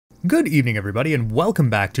Good evening, everybody, and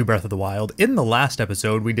welcome back to Breath of the Wild. In the last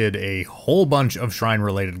episode, we did a whole bunch of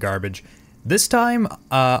shrine-related garbage. This time,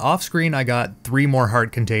 off-screen, I got 3 more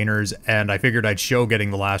heart containers, and I figured I'd show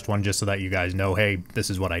getting the last one just so that you guys know, hey,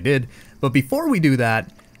 this is what I did. But before we do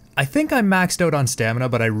that, I think I'm maxed out on stamina,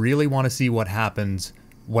 but I really want to see what happens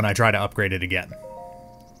when I try to upgrade it again.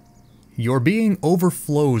 Your being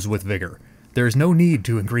overflows with vigor. There is no need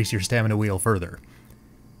to increase your stamina wheel further.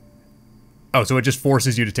 Oh, so it just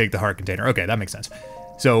forces you to take the heart container. Okay, that makes sense.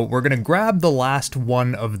 So we're going to grab the last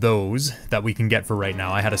one of those that we can get for right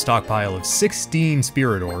now. I had a stockpile of 16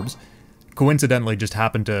 spirit orbs. Coincidentally, just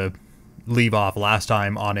happened to leave off last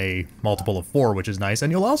time on a multiple of 4, which is nice.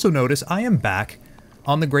 And you'll also notice I am back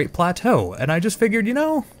on the Great Plateau. And I just figured, you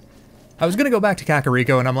know, I was going to go back to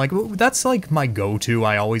Kakariko, and I'm like, well, that's like my go-to.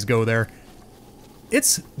 I always go there.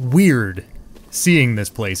 It's weird seeing this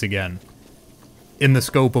place again. In the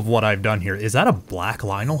scope of what I've done here. Is that a black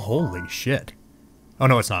Lionel? Holy shit. Oh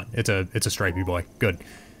no, it's not. It's a stripy boy. Good.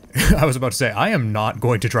 I was about to say, I am not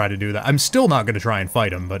going to try to do that. I'm still not going to try and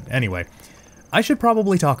fight him, but anyway. I should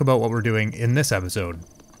probably talk about what we're doing in this episode.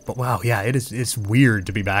 But wow, yeah, it's weird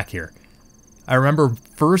to be back here. I remember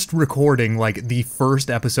first recording, like, the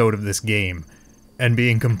first episode of this game, and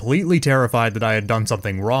being completely terrified that I had done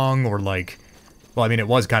something wrong, or like... Well, I mean, it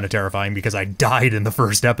was kind of terrifying because I died in the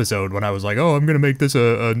first episode when I was like, oh, I'm gonna make this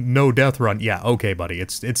a no-death run. Yeah, okay, buddy,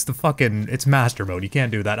 it's master mode. You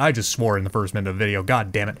can't do that. I just swore in the first minute of the video.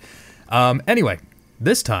 God damn it. Anyway,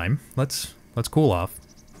 this time, let's cool off.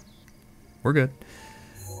 We're good.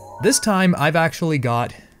 This time, I've actually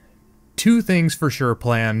got 2 things for sure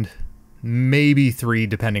planned, maybe 3,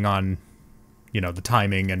 depending on, you know, the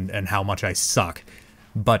timing and how much I suck.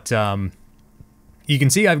 But, you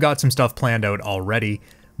can see I've got some stuff planned out already,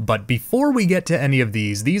 but before we get to any of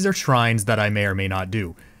these are shrines that I may or may not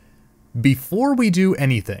do. Before we do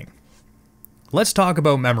anything, let's talk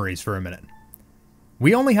about memories for a minute.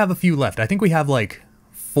 We only have a few left. I think we have like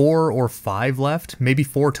 4 or 5 left, maybe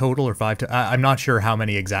 4 total or 5 I'm not sure how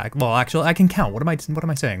many exact. Well, actually, I can count. What am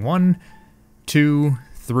I saying? 1, 2,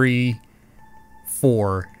 3,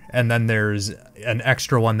 4, and then there's an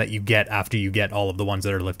extra one that you get after you get all of the ones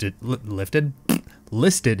that are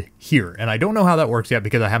listed here, and I don't know how that works yet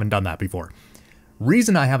because I haven't done that before.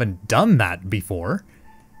 Reason I haven't done that before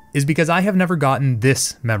is because I have never gotten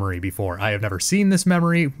this memory before. I have never seen this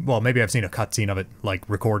memory. Well, maybe I've seen a cutscene of it, like,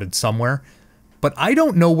 recorded somewhere, but I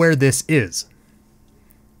don't know where this is.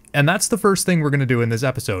 And that's the first thing we're going to do in this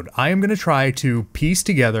episode. I am going to try to piece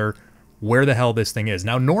together where the hell this thing is.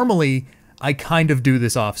 Now, normally, I kind of do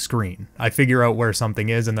this off screen. I figure out where something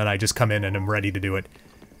is, and then I just come in and I'm ready to do it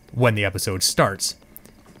when the episode starts.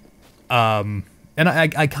 And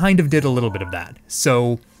I kind of did a little bit of that.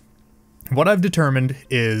 So what I've determined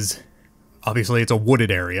is, obviously it's a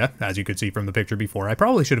wooded area, as you could see from the picture before. I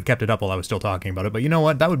probably should have kept it up while I was still talking about it, but you know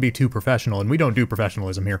what? That would be too professional, and we don't do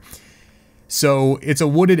professionalism here. So it's a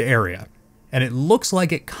wooded area, and it looks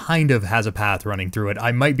like it kind of has a path running through it.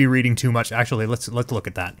 I might be reading too much. Actually, let's look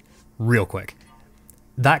at that real quick.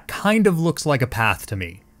 That kind of looks like a path to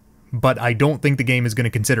me. But I don't think the game is going to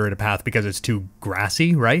consider it a path because it's too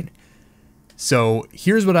grassy, right? So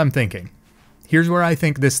here's what I'm thinking. Here's where I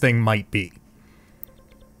think this thing might be.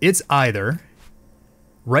 It's either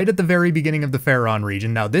right at the very beginning of the Pharaon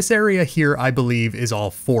region. Now this area here, I believe, is all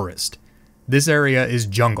forest. This area is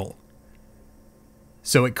jungle.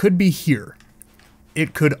 So it could be here.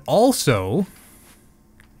 It could also,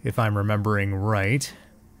 if I'm remembering right,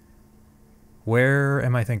 where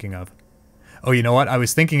am I thinking of? Oh, you know what? I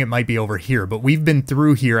was thinking it might be over here, but we've been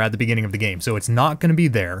through here at the beginning of the game, so it's not going to be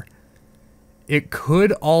there. It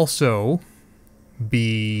could also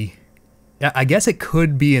be... I guess it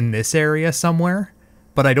could be in this area somewhere,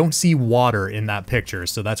 but I don't see water in that picture,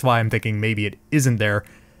 so that's why I'm thinking maybe it isn't there.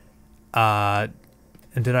 And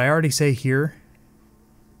did I already say here?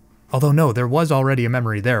 Although, no, there was already a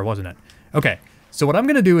memory there, wasn't it? Okay, so what I'm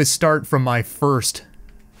going to do is start from my first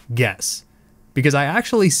guess. Because I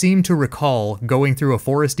actually seem to recall going through a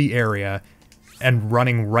foresty area and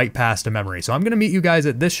running right past a memory. So I'm going to meet you guys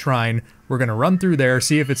at this shrine. We're going to run through there,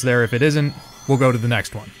 see if it's there. If it isn't, we'll go to the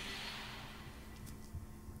next one.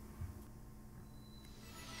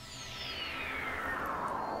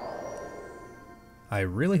 I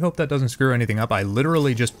really hope that doesn't screw anything up. I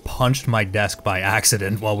literally just punched my desk by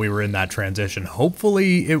accident while we were in that transition.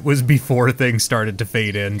 Hopefully it was before things started to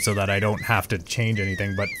fade in so that I don't have to change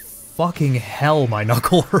anything, but fucking hell, my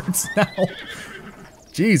knuckle hurts now.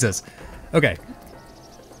 Jesus. Okay.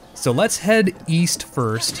 So let's head east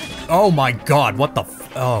first. Oh my god, what the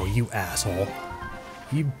oh, you asshole.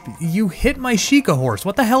 You hit my Sheikah horse.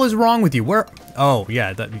 What the hell is wrong with you? Where? Oh,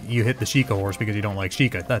 yeah, you hit the Sheikah horse because you don't like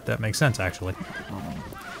Sheikah. That makes sense, actually.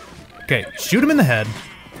 Okay, shoot him in the head,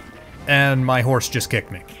 and my horse just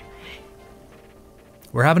kicked me.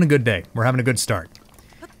 We're having a good day. We're having a good start.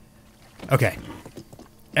 Okay.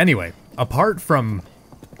 Anyway, apart from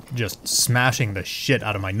just smashing the shit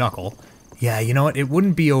out of my knuckle, yeah, you know what? It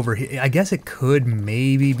wouldn't be over here. I guess it could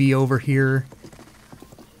maybe be over here.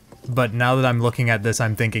 But now that I'm looking at this,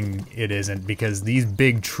 I'm thinking it isn't, because these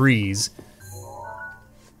big trees,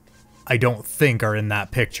 I don't think are in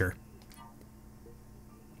that picture.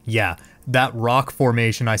 Yeah, that rock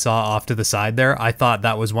formation I saw off to the side there, I thought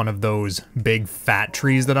that was one of those big fat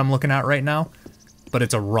trees that I'm looking at right now. But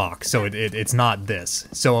it's a rock, so it's not this.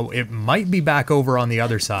 So it might be back over on the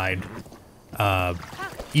other side,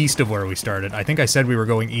 east of where we started. I think I said we were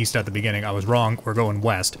going east at the beginning. I was wrong. We're going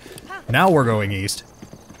west. Now we're going east.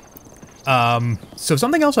 So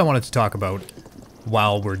something else I wanted to talk about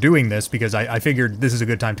while we're doing this, because I figured this is a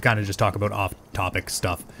good time to kind of just talk about off-topic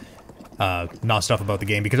stuff. Not stuff about the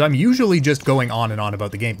game, because I'm usually just going on and on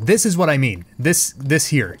about the game. This is what I mean. This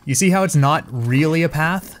here. You see how it's not really a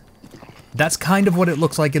path? That's kind of what it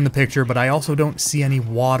looks like in the picture, but I also don't see any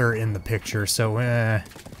water in the picture, so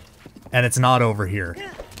And it's not over here.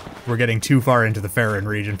 We're getting too far into the Farron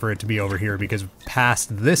region for it to be over here, because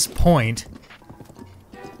past this point,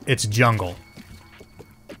 it's jungle.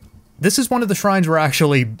 This is one of the shrines we're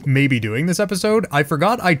actually maybe doing this episode. I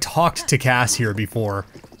forgot I talked to Kass here before,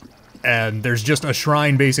 and there's just a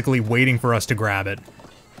shrine basically waiting for us to grab it.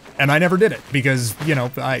 And I never did it, because, you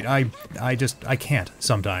know, I can't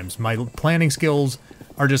sometimes. My planning skills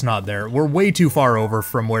are just not there. We're way too far over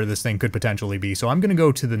from where this thing could potentially be, so I'm gonna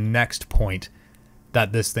go to the next point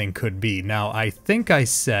that this thing could be. Now, I think I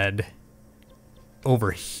said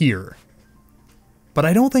over here, but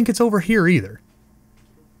I don't think it's over here either.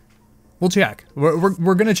 We'll check.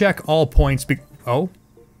 We're gonna check all points. Oh,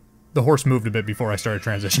 the horse moved a bit before I started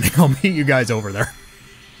transitioning. I'll meet you guys over there.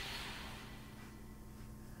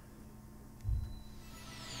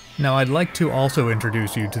 Now, I'd like to also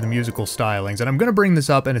introduce you to the musical stylings, and I'm going to bring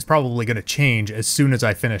this up, and it's probably going to change as soon as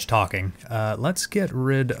I finish talking. Let's get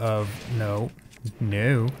rid of... No,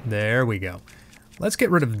 there we go. Let's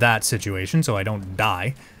get rid of that situation so I don't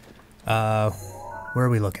die. Where are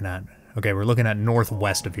we looking at? Okay, we're looking at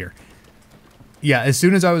northwest of here. Yeah, as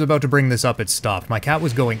soon as I was about to bring this up, it stopped. My cat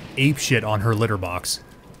was going apeshit on her litter box,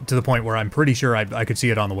 to the point where I'm pretty sure I could see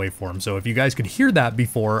it on the waveform. So if you guys could hear that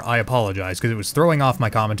before, I apologize, because it was throwing off my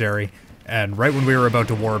commentary, and right when we were about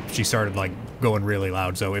to warp, she started, like, going really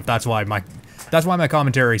loud. So if that's why my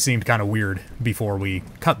commentary seemed kind of weird before we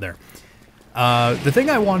cut there. The thing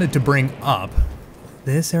I wanted to bring up,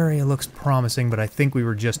 this area looks promising, but I think we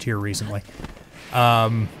were just here recently.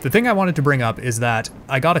 The thing I wanted to bring up is that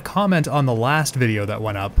I got a comment on the last video that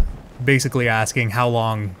went up, basically asking how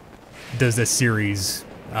long does this series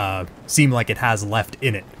seem like it has left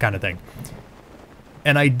in it, kind of thing.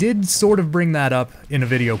 And I did sort of bring that up in a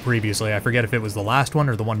video previously. I forget if it was the last one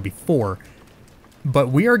or the one before. But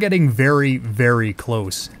we are getting very, very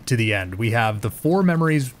close to the end. We have the 4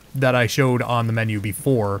 memories that I showed on the menu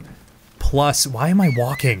before, plus... Why am I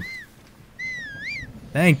walking?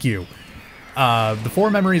 Thank you. The 4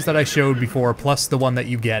 memories that I showed before, plus the one that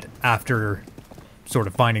you get after sort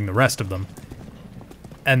of finding the rest of them.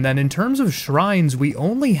 And then in terms of shrines, we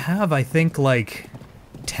only have, I think, like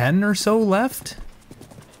 10 or so left?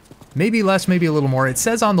 Maybe less, maybe a little more. It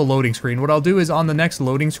says on the loading screen. What I'll do is on the next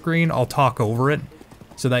loading screen, I'll talk over it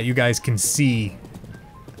so that you guys can see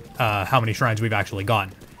how many shrines we've actually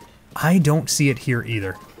gotten. I don't see it here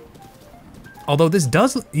either. Although this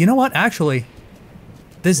does... You know what? Actually,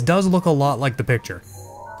 this does look a lot like the picture.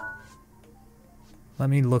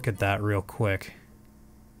 Let me look at that real quick.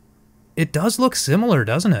 It does look similar,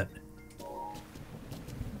 doesn't it?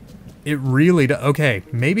 It really does. Okay,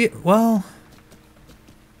 maybe it... Well...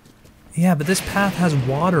 Yeah, but this path has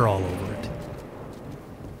water all over it.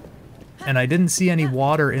 And I didn't see any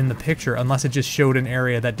water in the picture unless it just showed an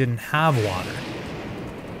area that didn't have water.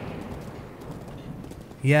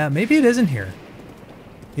 Yeah, maybe it isn't here.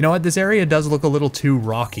 You know what? This area does look a little too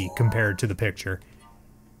rocky compared to the picture.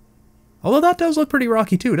 Although that does look pretty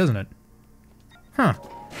rocky too, doesn't it? Huh.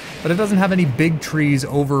 But it doesn't have any big trees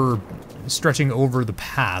stretching over the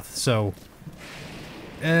path, so...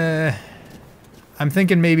 I'm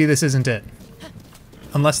thinking maybe this isn't it.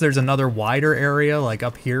 Unless there's another wider area, like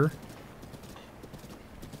up here.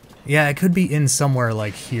 Yeah, it could be in somewhere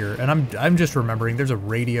like here. And I'm just remembering there's a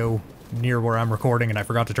radio near where I'm recording and I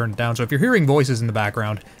forgot to turn it down. So if you're hearing voices in the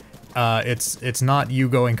background, it's not you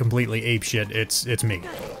going completely apeshit, it's me.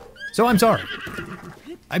 So I'm sorry.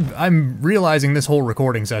 I'm realizing this whole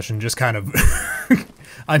recording session just kind of...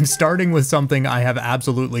 I'm starting with something I have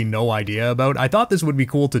absolutely no idea about. I thought this would be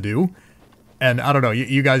cool to do, and I don't know,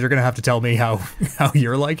 you guys are gonna have to tell me how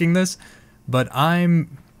you're liking this, but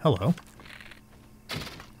I'm... Hello.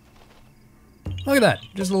 Look at that,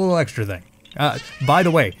 just a little extra thing. By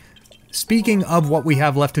the way, speaking of what we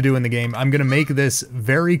have left to do in the game, I'm gonna make this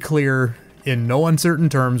very clear in no uncertain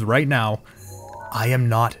terms right now. I am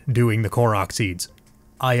not doing the Korok seeds.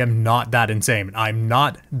 I am not that insane. I'm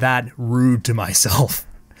not that rude to myself.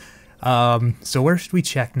 So where should we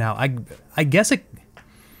check now? I guess it...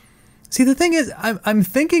 See, the thing is, I'm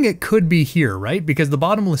thinking it could be here, right? Because the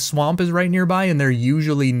bottomless swamp is right nearby, and they're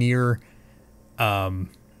usually near... the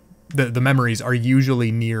memories are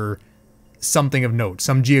usually near something of note,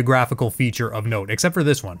 some geographical feature of note, except for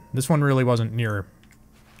this one. This one really wasn't near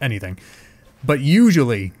anything. But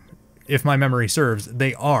usually, if my memory serves,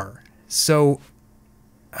 they are. So...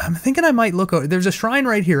 I'm thinking I might look... There's a shrine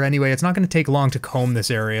right here anyway. It's not going to take long to comb this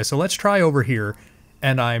area, so let's try over here.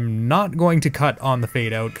 And I'm not going to cut on the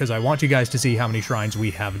fade out, because I want you guys to see how many shrines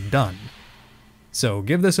we have done. So,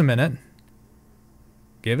 give this a minute.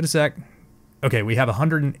 Give it a sec. Okay, we have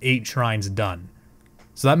 108 shrines done.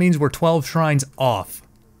 So that means we're 12 shrines off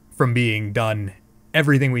from being done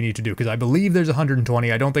everything we need to do, because I believe there's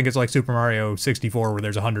 120. I don't think it's like Super Mario 64 where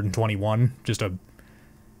there's 121. Just a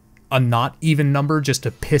not even number just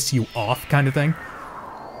to piss you off kind of thing.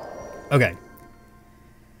 Okay.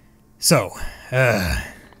 So,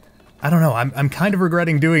 I don't know. I'm kind of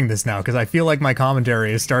regretting doing this now because I feel like my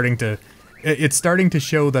commentary is starting to... It's starting to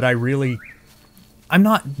show that I'm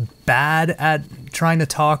not bad at trying to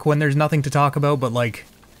talk when there's nothing to talk about, but like...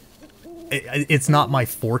 It's not my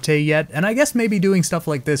forte yet, and I guess maybe doing stuff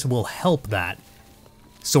like this will help that.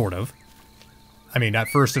 Sort of. I mean, at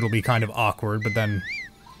first it'll be kind of awkward, but then...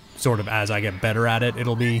 sort of as I get better at it,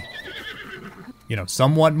 it'll be, you know,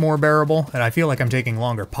 somewhat more bearable, and I feel like I'm taking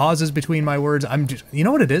longer pauses between my words. I'm just, you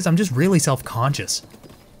know what it is? I'm just really self-conscious.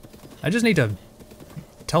 I just need to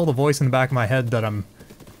tell the voice in the back of my head that I'm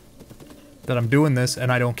doing this,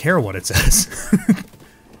 and I don't care what it says.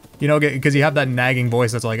 You know, because you have that nagging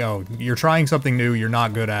voice that's like, oh, you're trying something new, you're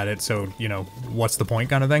not good at it, so, you know, what's the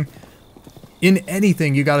point kind of thing? In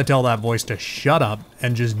anything, you gotta tell that voice to shut up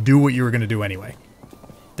and just do what you were gonna do anyway.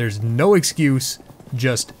 There's no excuse,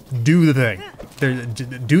 just do the thing.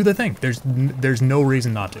 Do the thing. There's no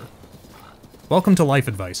reason not to. Welcome to life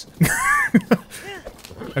advice.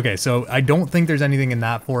 Okay, so I don't think there's anything in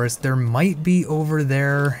that forest. There might be over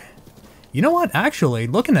there. You know what? Actually,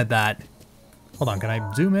 looking at that... Hold on, can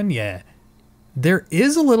I zoom in? Yeah. There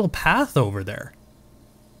is a little path over there.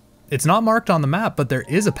 It's not marked on the map, but there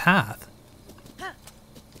is a path.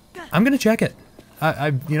 I'm gonna check it.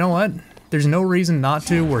 You know what? There's no reason not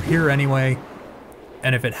to. We're here anyway.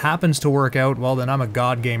 And if it happens to work out, well, then I'm a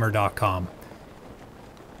godgamer.com.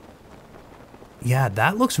 Yeah,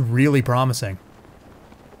 that looks really promising.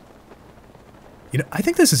 You know, I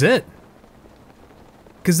think this is it.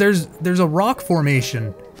 Because there's a rock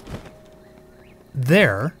formation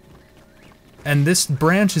there. And this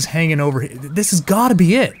branch is hanging over here. This has got to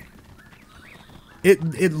be it.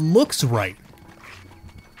 It looks right.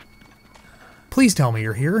 Please tell me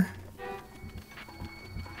you're here.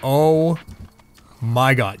 Oh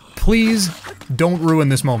my god. Please don't ruin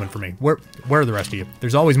this moment for me. Where are the rest of you?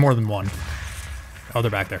 There's always more than one. Oh,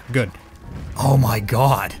 they're back there. Good. Oh my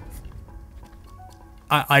god.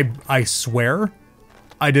 I swear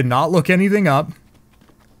I did not look anything up.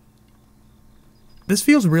 This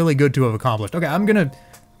feels really good to have accomplished. Okay, I'm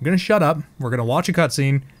gonna shut up. We're gonna watch a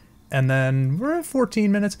cutscene, and then we're at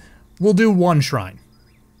 14 minutes. We'll do one shrine.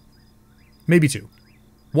 Maybe two.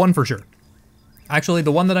 One for sure. Actually,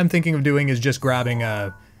 the one that I'm thinking of doing is just grabbing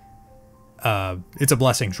it's a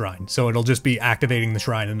blessing shrine, so it'll just be activating the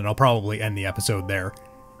shrine, and then I'll probably end the episode there.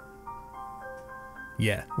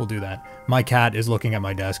 Yeah, we'll do that. My cat is looking at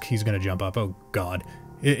my desk. He's gonna jump up. Oh god.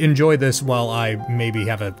 Enjoy this while I maybe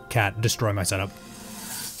have a cat destroy my setup.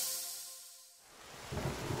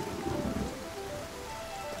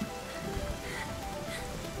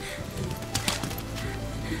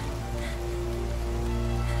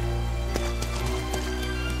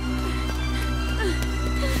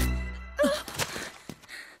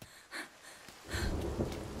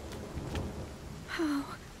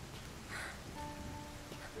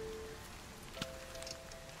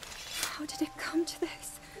 How did it come to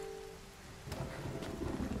this?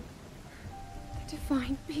 The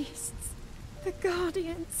divine beasts, the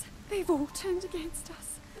guardians, they've all turned against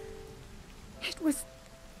us. It was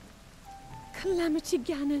Calamity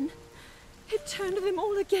Ganon. It turned them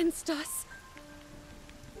all against us.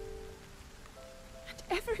 And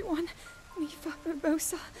everyone. Mifa,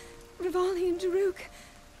 Urbosa, Rivali and Daruk.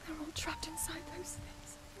 They're all trapped inside those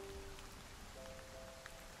things.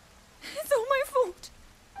 It's all my fault.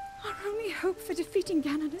 Our only hope for defeating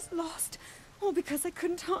Ganon is lost. All because I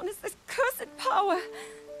couldn't harness this cursed power.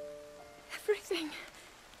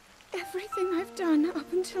 Everything I've done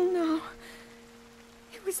up until now,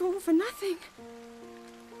 it was all for nothing.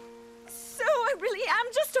 So I really am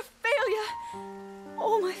just a failure.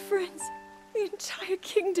 All my friends, the entire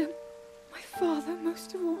kingdom, my father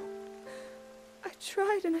most of all. I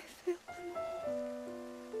tried and I failed them all.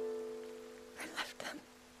 I left them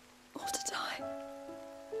all to die.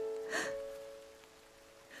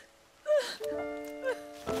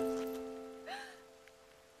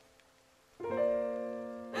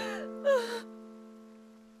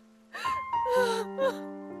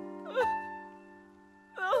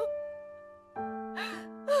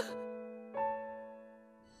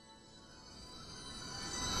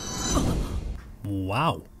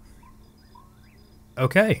 Wow.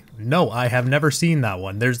 Okay. No, I have never seen that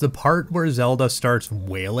one. There's the part where Zelda starts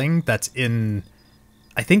wailing that's in,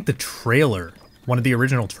 I think, the trailer. One of the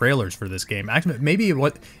original trailers for this game. Actually, maybe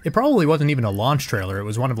it probably wasn't even a launch trailer. It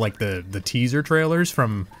was one of like the teaser trailers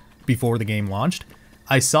from before the game launched.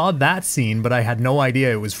 I saw that scene, but I had no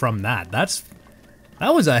idea it was from that. That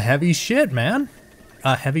was a heavy shit, man.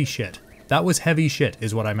 A heavy shit. That was heavy shit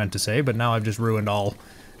is what I meant to say, but now I've just ruined all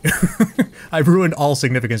I've ruined all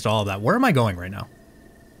significance to all of that. Where am I going right now?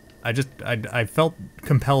 I felt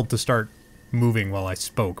compelled to start moving while I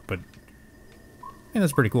spoke, but yeah,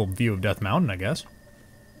 that's a pretty cool view of Death Mountain, I guess.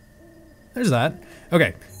 There's that.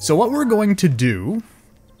 Okay, so what we're going to do...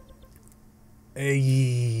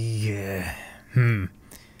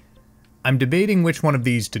 I'm debating which one of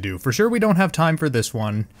these to do. For sure we don't have time for this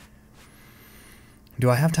one. Do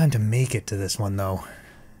I have time to make it to this one, though?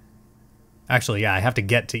 Actually, yeah, I have to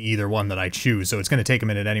get to either one that I choose, so it's going to take a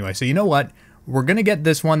minute anyway. So you know what? We're going to get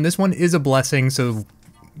this one. This one is a blessing, so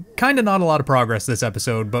kind of not a lot of progress this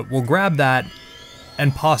episode, but we'll grab that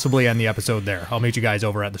and possibly end the episode there. I'll meet you guys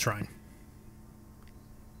over at the shrine.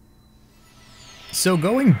 So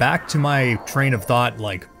going back to my train of thought,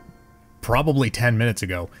 like, probably 10 minutes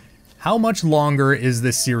ago, how much longer is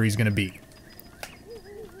this series going to be?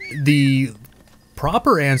 The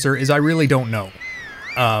proper answer is I really don't know.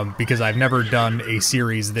 Because I've never done a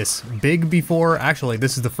series this big before. Actually,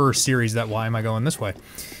 this is the first series that... Why am I going this way?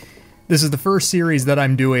 This is the first series that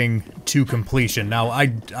I'm doing to completion. Now, I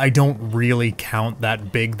don't really count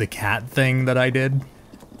that Big the Cat thing that I did.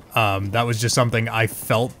 That was just something I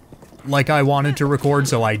felt like I wanted to record,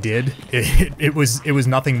 so I did. It was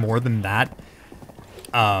nothing more than that.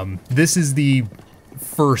 This is the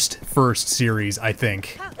first series, I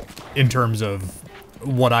think, in terms of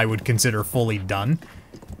what I would consider fully done.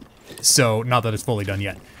 So, not that it's fully done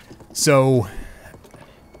yet. So,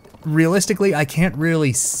 realistically, I can't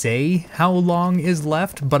really say how long is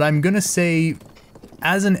left, but I'm gonna say,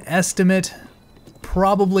 as an estimate,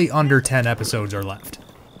 probably under 10 episodes are left.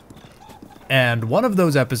 And one of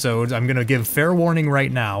those episodes, I'm gonna give fair warning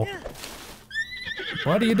right now.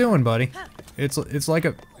 What are you doing, buddy? It's like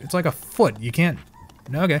a foot. You can't...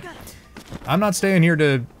 Okay. I'm not staying here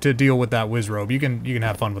to deal with that whiz robe. You can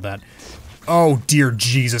have fun with that. Oh, dear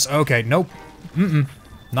Jesus. Okay, nope.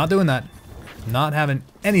 Not doing that. Not having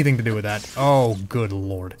anything to do with that. Oh, good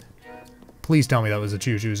lord. Please tell me that was the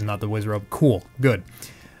choo-choos and not the whiz robe. Cool. Good.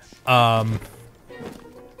 What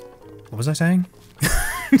was I saying?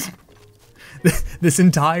 This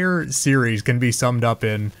entire series can be summed up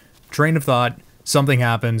in train of thought, something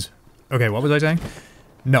happens. Okay, what was I saying?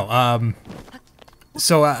 No,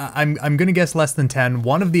 so I'm gonna guess less than 10.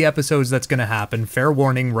 One of the episodes that's gonna happen, fair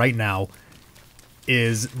warning right now,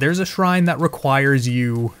 is there's a shrine that requires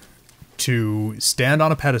you to stand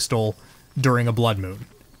on a pedestal during a blood moon.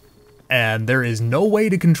 And there is no way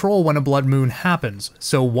to control when a blood moon happens.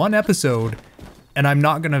 So one episode, and I'm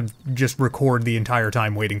not gonna just record the entire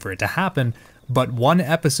time waiting for it to happen, but one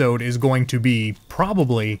episode is going to be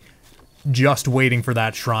probably just waiting for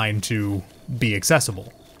that shrine to be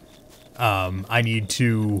accessible. I need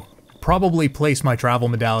to probably place my travel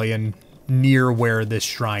medallion near where this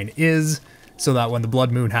shrine is, so that when the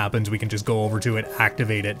blood moon happens, we can just go over to it,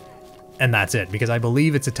 activate it, and that's it. Because I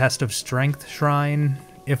believe it's a test of strength shrine,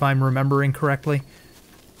 if I'm remembering correctly.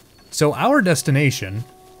 So our destination...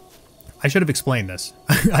 I should have explained this.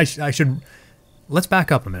 I should... Let's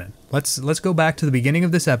back up a minute. Let's go back to the beginning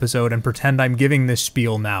of this episode and pretend I'm giving this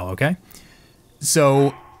spiel now, okay?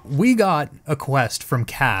 So, we got a quest from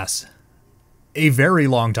Kass a very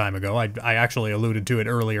long time ago. I actually alluded to it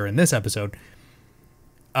earlier in this episode.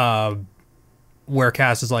 Where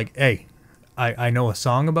Kass is like, hey, I know a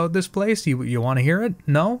song about this place. You want to hear it?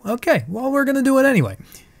 No? Okay, well, we're going to do it anyway.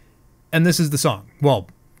 And this is the song. Well,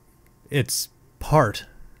 it's part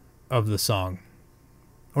of the song.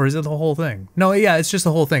 Or is it the whole thing? No, yeah, it's just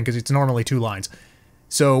the whole thing, because it's normally 2 lines.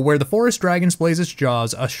 So, where the forest dragon splays its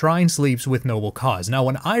jaws, a shrine sleeps with noble cause. Now,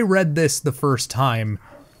 when I read this the first time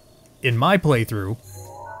in my playthrough,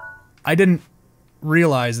 I didn't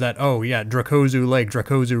realize that, oh yeah, Drakozu Lake,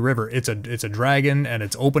 Drakozu River, it's a dragon, and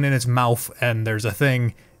it's open in its mouth, and there's a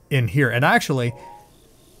thing in here. And actually,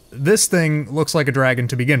 this thing looks like a dragon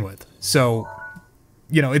to begin with. So,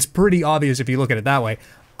 you know, it's pretty obvious if you look at it that way.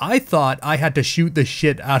 I thought I had to shoot the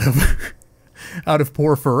shit out of out of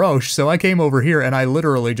poor Faroche, so I came over here and I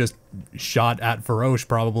literally just shot at Faroche.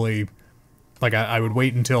 Probably, like, I would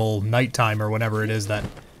wait until nighttime or whenever it is that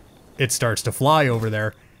it starts to fly over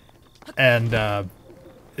there, and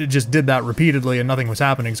it just did that repeatedly and nothing was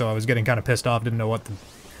happening, so I was getting kind of pissed off, didn't know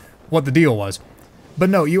what the deal was. But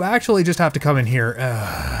no, you actually just have to come in here.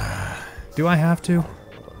 Do I have to?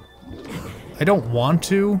 I don't want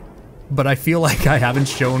to, but I feel like I haven't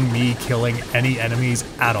shown me killing any enemies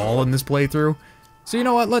at all in this playthrough. So you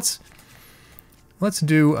know what, let's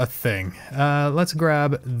do a thing. Let's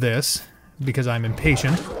grab this, because I'm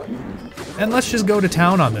impatient, and let's just go to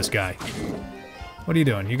town on this guy. What are you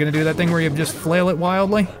doing? You gonna do that thing where you just flail it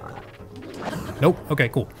wildly? Nope, okay,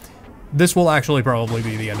 cool. This will actually probably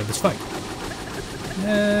be the end of this fight.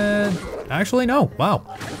 Actually, no, wow.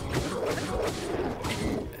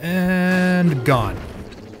 And gone.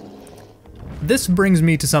 This brings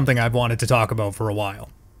me to something I've wanted to talk about for a while.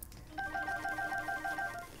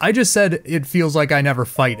 I just said it feels like I never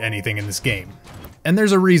fight anything in this game, and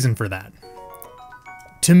there's a reason for that.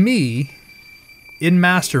 To me, in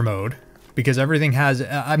Master Mode, because everything has,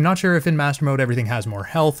 I'm not sure if in Master Mode everything has more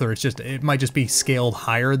health, or it might just be scaled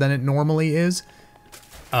higher than it normally is,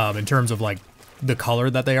 in terms of like the color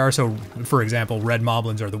that they are. So, for example, red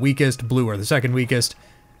moblins are the weakest, blue are the second weakest,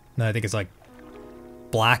 and I think it's like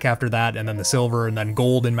black after that, and then the silver, and then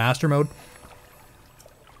gold in Master Mode.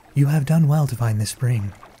 You have done well to find this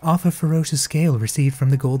spring. Offer Faroche's scale received from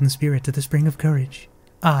the Golden Spirit to the Spring of Courage.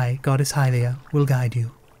 I, Goddess Hylia, will guide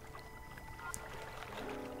you.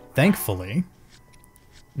 Thankfully,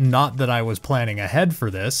 not that I was planning ahead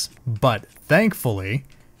for this, but thankfully,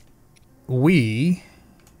 we,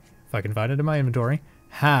 if I can find it in my inventory,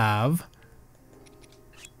 have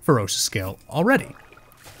Faroche's scale already.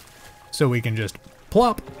 So we can just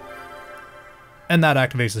plop, and that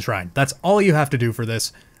activates the shrine. That's all you have to do for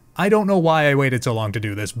this. I don't know why I waited so long to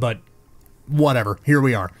do this, but whatever, here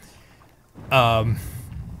we are.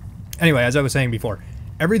 Anyway, as I was saying before,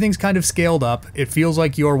 everything's kind of scaled up. It feels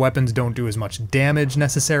like your weapons don't do as much damage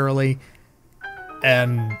necessarily,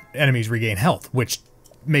 and enemies regain health, which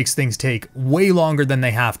makes things take way longer than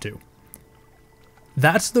they have to.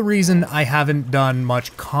 That's the reason I haven't done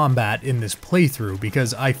much combat in this playthrough,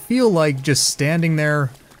 because I feel like just standing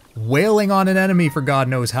there wailing on an enemy for God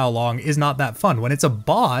knows how long is not that fun. When it's a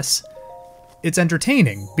boss, it's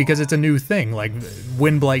entertaining, because it's a new thing, like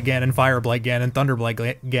Windblight Ganon, Fireblight Ganon,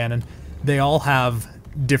 Thunderblight Ganon. They all have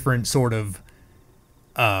different sort of,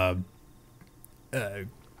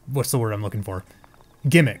 what's the word I'm looking for?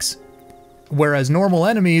 Gimmicks. Whereas normal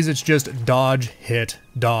enemies, it's just dodge, hit,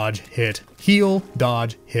 heal,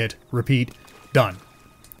 dodge, hit, repeat, done.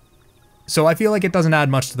 So I feel like it doesn't add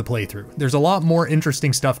much to the playthrough. There's a lot more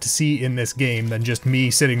interesting stuff to see in this game than just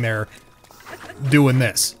me sitting there doing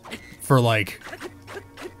this for like,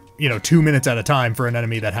 you know, 2 minutes at a time for an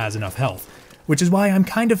enemy that has enough health. Which is why I'm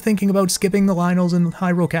kind of thinking about skipping the Lionels in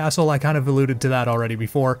Hyrule Castle. I kind of alluded to that already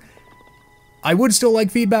before. I would still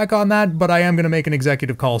like feedback on that, but I am going to make an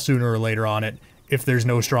executive call sooner or later on it if there's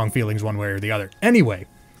no strong feelings one way or the other. Anyway,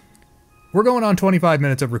 we're going on 25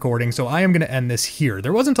 minutes of recording, so I am going to end this here.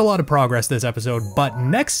 There wasn't a lot of progress this episode, but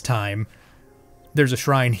next time, there's a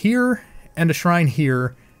shrine here and a shrine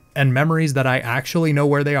here, and memories that I actually know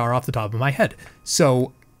where they are off the top of my head.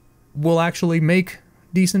 So, we'll actually make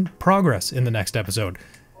decent progress in the next episode.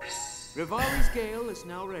 Rivali's Gale is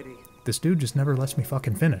now ready. This dude just never lets me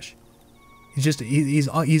fucking finish. He's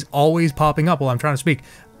always popping up while I'm trying to speak.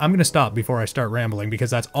 I'm gonna stop before I start rambling, because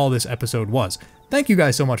that's all this episode was. Thank you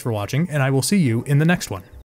guys so much for watching, and I will see you in the next one.